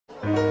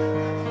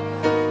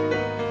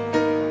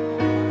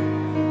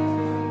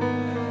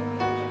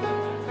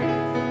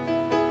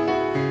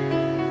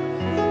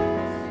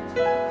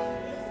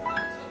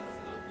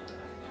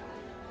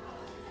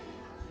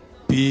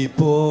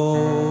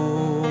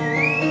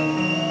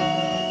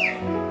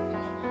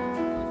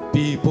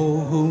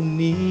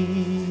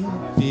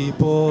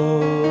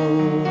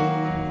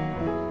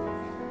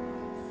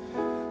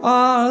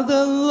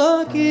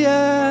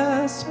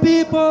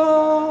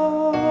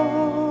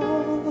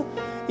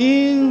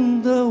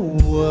in the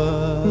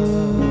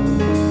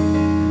world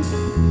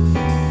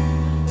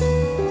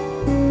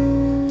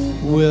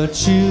where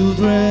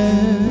children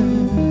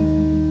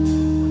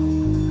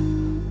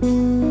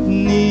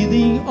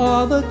needing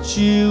other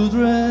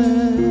children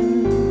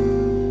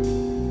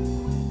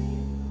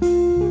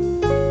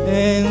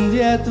and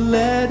yet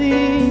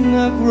letting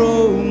a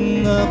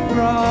grown-up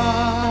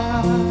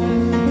cry,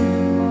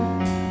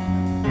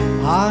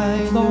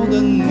 hide all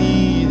the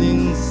need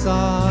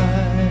inside,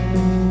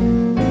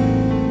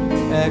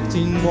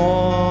 acting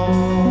more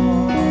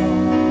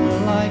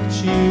like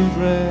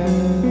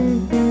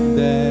children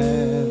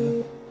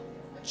than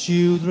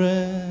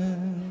children.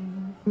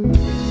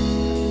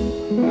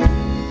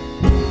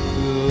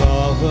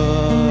 Lovers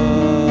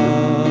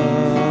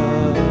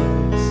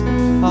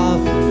are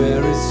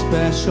very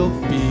special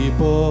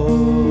people.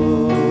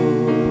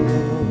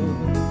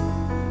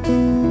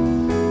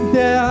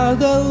 They are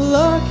the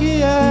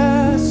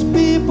luckiest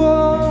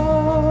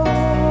people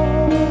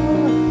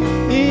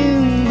in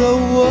the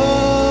world.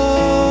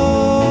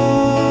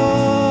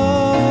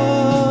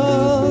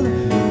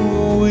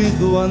 With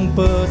one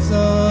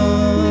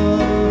person,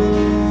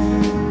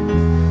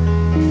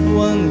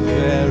 one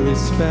very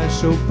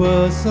special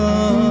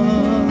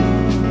person,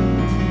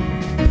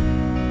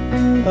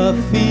 a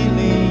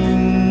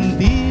feeling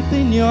deep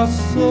in your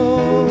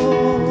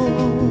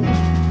soul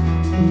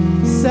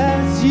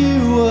says you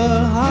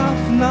are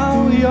half now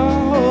your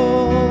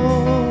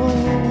own.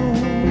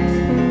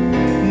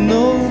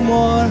 No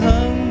more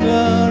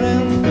hunger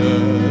and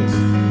thirst,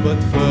 but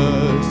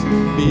first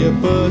be a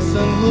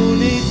person who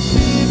needs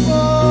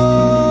people.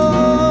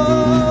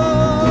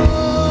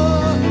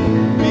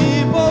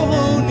 People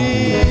who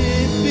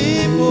need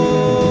people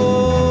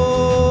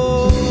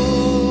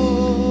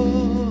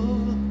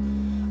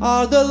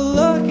are the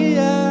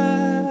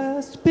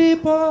luckiest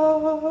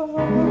people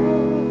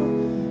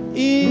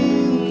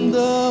in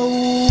the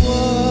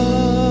world.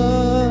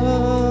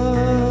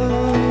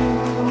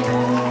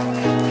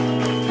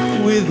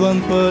 With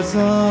one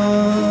person,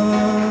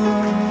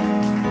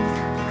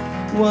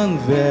 one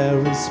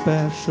very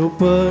special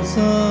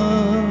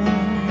person,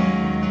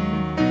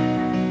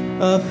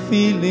 a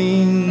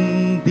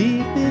feeling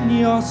deep in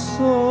your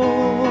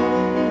soul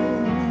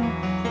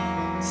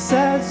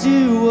says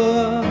you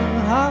were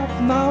half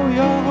now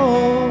your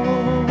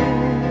own.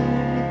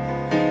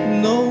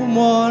 No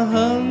more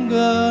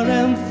hunger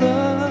and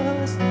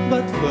thirst,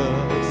 but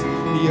first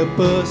be a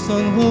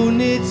person who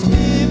needs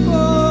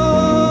people.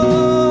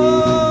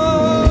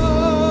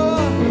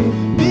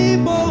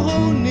 People who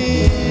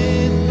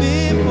need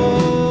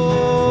people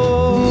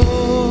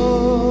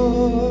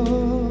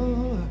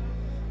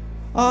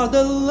are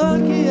the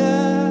luckiest